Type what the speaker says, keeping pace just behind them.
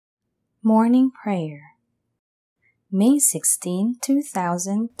Morning Prayer, May 16,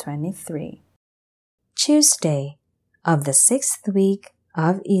 2023. Tuesday of the 6th week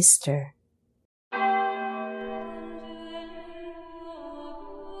of Easter.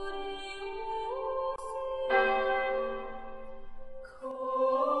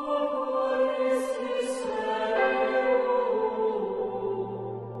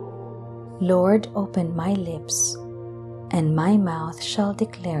 Lord, open my lips, and my mouth shall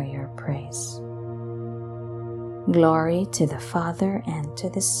declare your praise. Glory to the Father, and to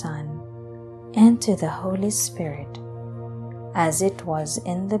the Son, and to the Holy Spirit, as it was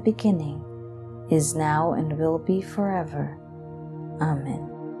in the beginning, is now, and will be forever. Amen.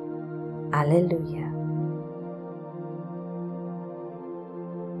 Alleluia.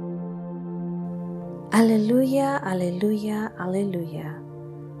 Alleluia, alleluia, alleluia.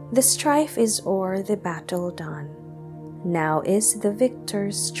 The strife is o'er, the battle done. Now is the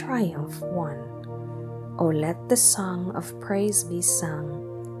victor's triumph won. O let the song of praise be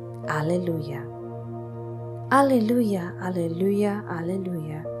sung. Alleluia. Alleluia, alleluia,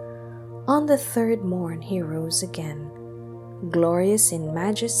 alleluia. On the third morn he rose again, glorious in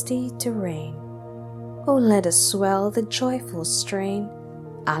majesty to reign. O let us swell the joyful strain.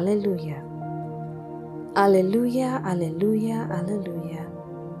 Alleluia. Alleluia, alleluia, alleluia.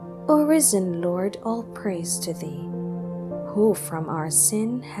 O risen Lord, all praise to thee, who from our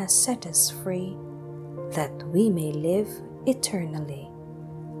sin has set us free, that we may live eternally.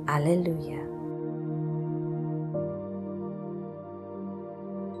 Alleluia.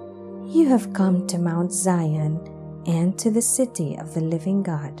 You have come to Mount Zion and to the city of the living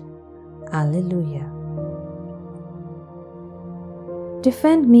God. Alleluia.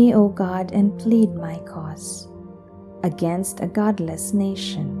 Defend me, O God, and plead my cause against a godless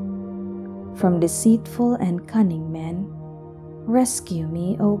nation. From deceitful and cunning men, rescue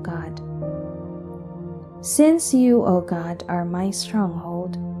me, O God. Since you, O God, are my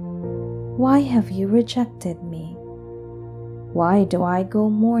stronghold, why have you rejected me? Why do I go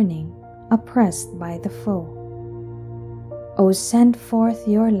mourning, oppressed by the foe? O send forth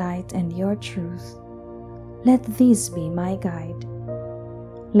your light and your truth. Let these be my guide.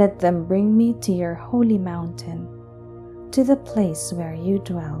 Let them bring me to your holy mountain, to the place where you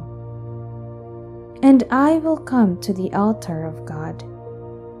dwell. And I will come to the altar of God,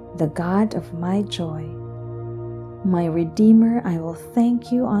 the God of my joy. My Redeemer, I will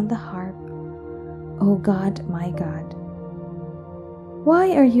thank you on the harp, O God, my God.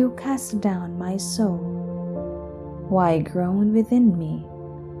 Why are you cast down, my soul? Why groan within me?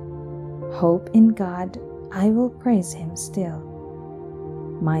 Hope in God, I will praise him still,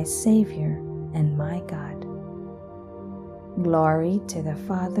 my Savior and my God. Glory to the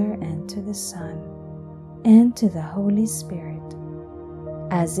Father, and to the Son, and to the Holy Spirit,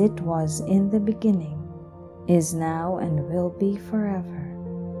 as it was in the beginning, is now, and will be forever.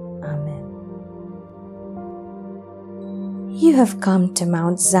 Amen. You have come to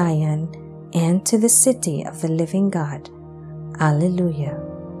Mount Zion and to the city of the living God. Alleluia.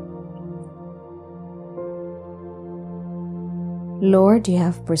 Lord, you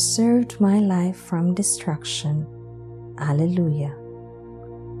have preserved my life from destruction. Alleluia.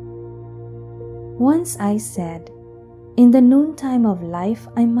 Once I said, in the noontime of life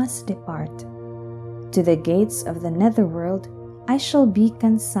I must depart. To the gates of the netherworld I shall be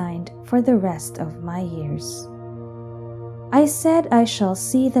consigned for the rest of my years. I said I shall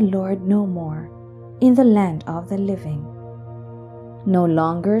see the Lord no more in the land of the living. No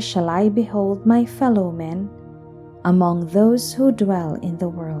longer shall I behold my fellow men among those who dwell in the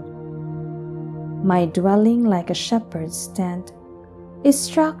world. My dwelling, like a shepherd's tent, is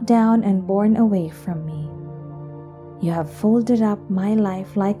struck down and borne away from me. You have folded up my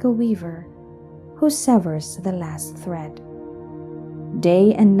life like a weaver who severs the last thread.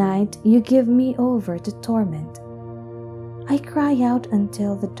 Day and night you give me over to torment. I cry out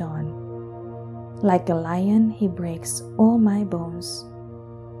until the dawn. Like a lion he breaks all my bones.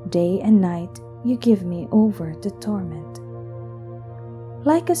 Day and night you give me over to torment.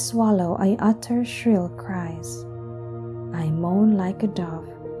 Like a swallow I utter shrill cries. I moan like a dove.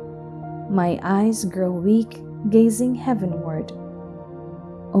 My eyes grow weak, gazing heavenward.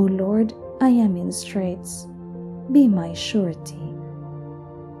 O Lord, I am in straits. Be my surety.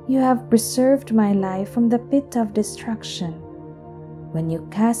 You have preserved my life from the pit of destruction, when you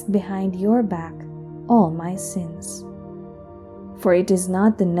cast behind your back all my sins. For it is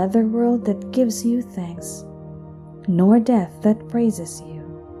not the netherworld that gives you thanks, nor death that praises you.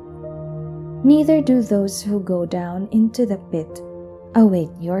 Neither do those who go down into the pit await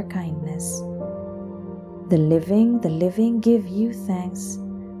your kindness. The living give you thanks,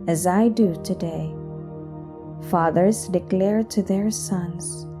 as I do today. Fathers declare to their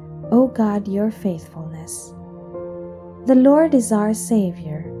sons, O God, your faithfulness. The Lord is our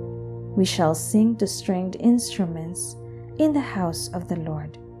Savior. We shall sing to stringed instruments in the house of the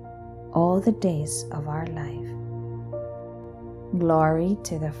Lord all the days of our life. Glory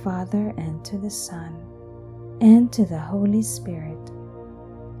to the Father, and to the Son, and to the Holy Spirit,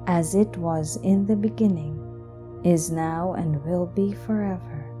 as it was in the beginning, is now, and will be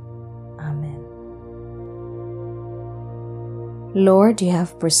forever. Amen. Lord, you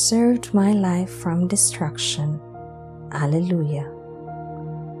have preserved my life from destruction. Alleluia.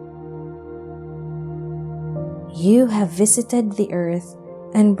 You have visited the earth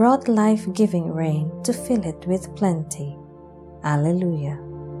and brought life-giving rain to fill it with plenty. Alleluia.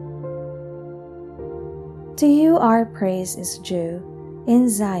 To you our praise is due in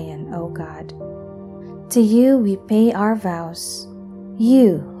Zion, O God. To you we pay our vows,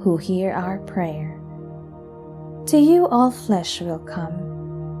 you who hear our prayer. To you all flesh will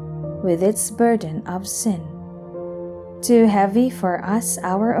come, with its burden of sin. Too heavy for us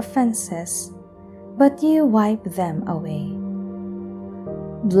our offenses, but you wipe them away.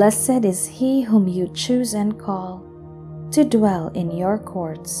 Blessed is he whom you choose and call to dwell in your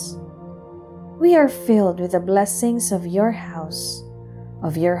courts. We are filled with the blessings of your house,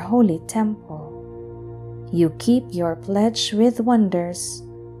 of your holy temple. You keep your pledge with wonders,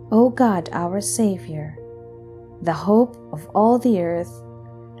 O God our Savior, the hope of all the earth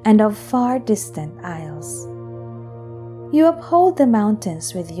and of far distant isles. You uphold the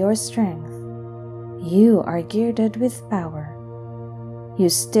mountains with your strength. You are girded with power. You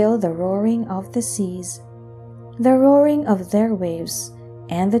still the roaring of the seas, the roaring of their waves,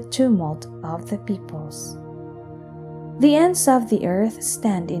 and the tumult of the peoples. The ends of the earth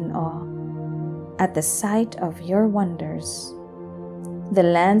stand in awe at the sight of your wonders. The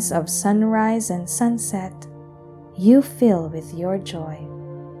lands of sunrise and sunset you fill with your joy.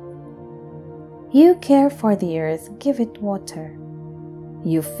 You care for the earth, give it water.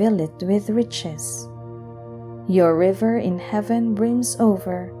 You fill it with riches. Your river in heaven brims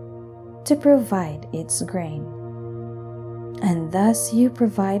over to provide its grain. And thus you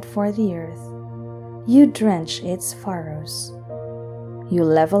provide for the earth. You drench its furrows. You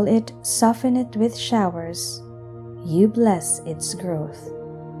level it, soften it with showers. You bless its growth.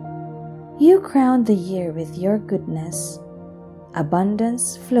 You crown the year with your goodness.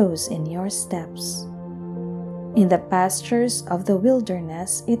 Abundance flows in your steps. In the pastures of the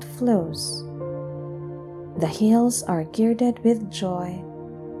wilderness it flows. The hills are girded with joy,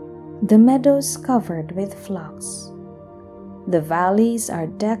 the meadows covered with flocks. The valleys are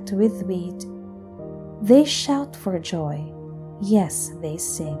decked with wheat. They shout for joy, yes, they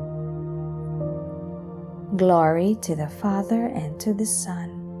sing. Glory to the Father, and to the Son,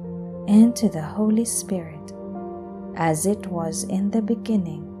 and to the Holy Spirit, as it was in the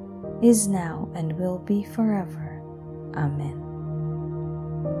beginning, is now, and will be forever. Amen.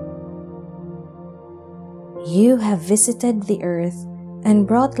 You have visited the earth and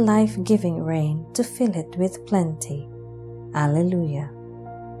brought life-giving rain to fill it with plenty. Alleluia.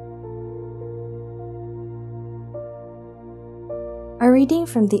 A reading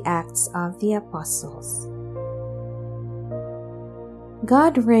from the Acts of the Apostles.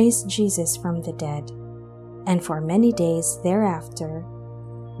 God raised Jesus from the dead, and for many days thereafter,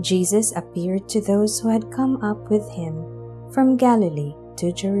 Jesus appeared to those who had come up with him from Galilee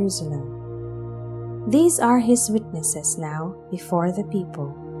to Jerusalem. These are his witnesses now before the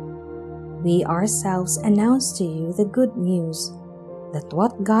people. We ourselves announce to you the good news that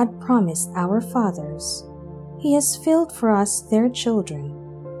what God promised our fathers, he has filled for us their children,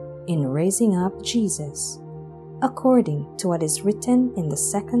 in raising up Jesus, according to what is written in the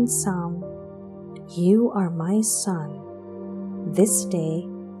second Psalm, You are my Son, this day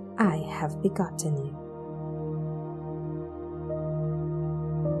I have begotten you.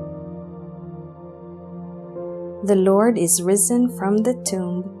 The Lord is risen from the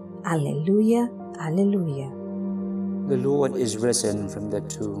tomb. Alleluia, alleluia. The Lord is risen from the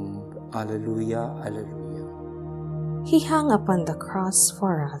tomb. Alleluia, alleluia. He hung upon the cross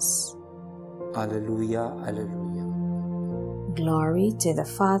for us. Alleluia, alleluia. Glory to the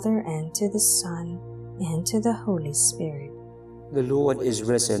Father, and to the Son, and to the Holy Spirit. The Lord is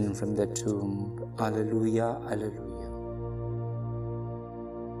risen from the tomb. Alleluia, alleluia.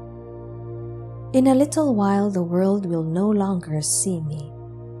 In a little while the world will no longer see me,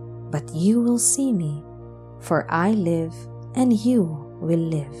 but you will see me, for I live, and you will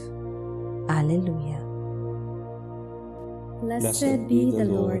live. Alleluia. Blessed be the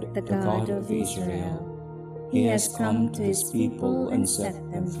Lord, the God of Israel. He has come to his people and set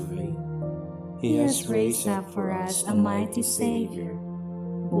them free. He has raised up for us a mighty Savior,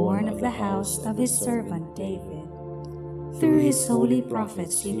 born of the house of his servant David. Through his holy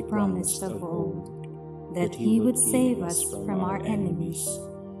prophets he promised of old that he would save us from our enemies,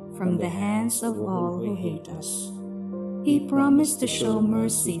 from the hands of all who hate us. He promised to show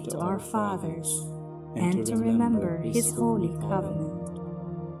mercy to our fathers and to remember his holy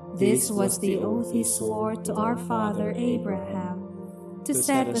covenant. This was the oath he swore to our father Abraham, to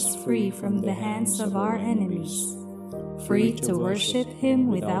set us free from the hands of our enemies, free to worship him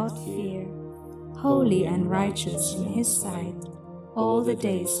without fear, holy and righteous in his sight all the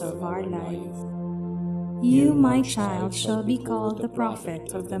days of our life. You, my child, shall be called the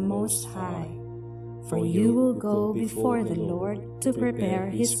prophet of the Most High, for you will go before the Lord to prepare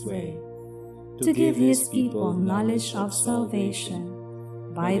his way, to give his people knowledge of salvation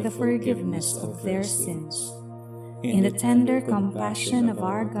by the forgiveness of their sins. In the tender compassion of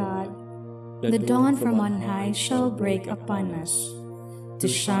our God, the dawn from on high shall break upon us, to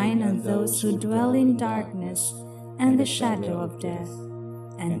shine on those who dwell in darkness and the shadow of death,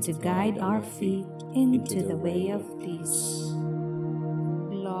 and to guide our feet into the way of peace.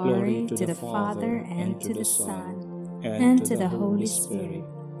 Glory to the Father, and to the Son, and to the Holy Spirit,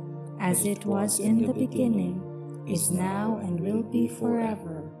 as it was in the beginning, is now, and will be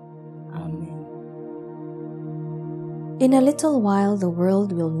forever. Amen. In a little while the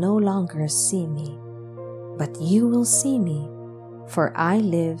world will no longer see me, but you will see me, for I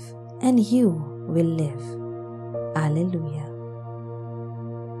live, and you will live. Alleluia.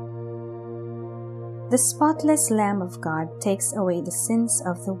 The spotless Lamb of God takes away the sins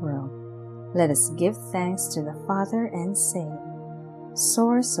of the world. Let us give thanks to the Father and say,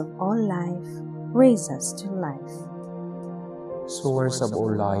 Source of all life, raise us to life. Source of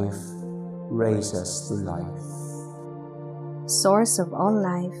all life, raise us to life. Source of all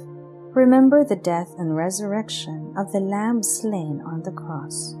life, remember the death and resurrection of the Lamb slain on the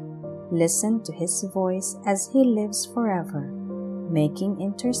cross. Listen to his voice as he lives forever, making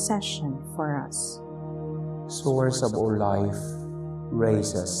intercession for us. Source of all life,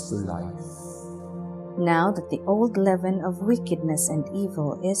 raise us to life. Now that the old leaven of wickedness and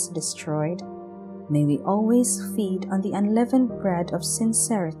evil is destroyed, may we always feed on the unleavened bread of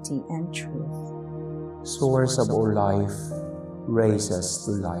sincerity and truth. Source of all life, raise us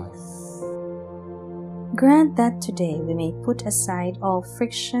to life. Grant that today we may put aside all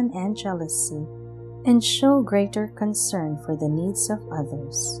friction and jealousy and show greater concern for the needs of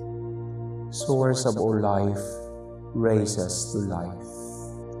others. Source of all life, raise us to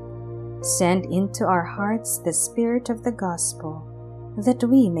life. Send into our hearts the Spirit of the Gospel, that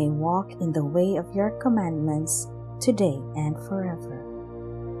we may walk in the way of your commandments today and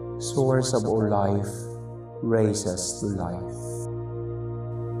forever. Source of all life, raise us to life.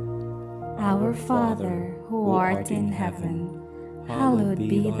 Our Father, who art in heaven, hallowed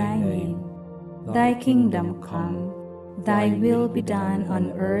be thy name. Thy kingdom come, thy will be done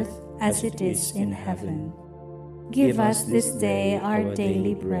on earth as it is in heaven. Give us this day our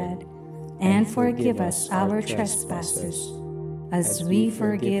daily bread, and forgive us our trespasses, as we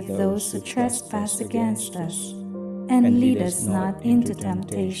forgive those who trespass against us. And lead us not into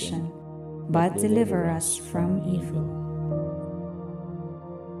temptation, but deliver us from evil.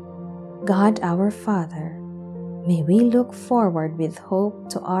 God our Father, may we look forward with hope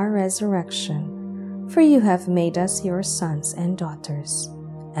to our resurrection, for you have made us your sons and daughters,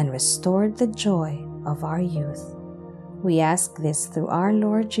 and restored the joy of our youth. We ask this through our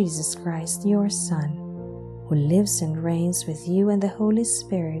Lord Jesus Christ, your Son, who lives and reigns with you and the Holy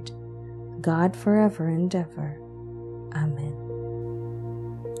Spirit, God forever and ever. Amen.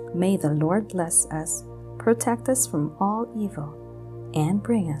 May the Lord bless us, protect us from all evil, and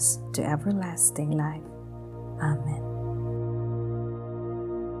bring us to everlasting life. Amen.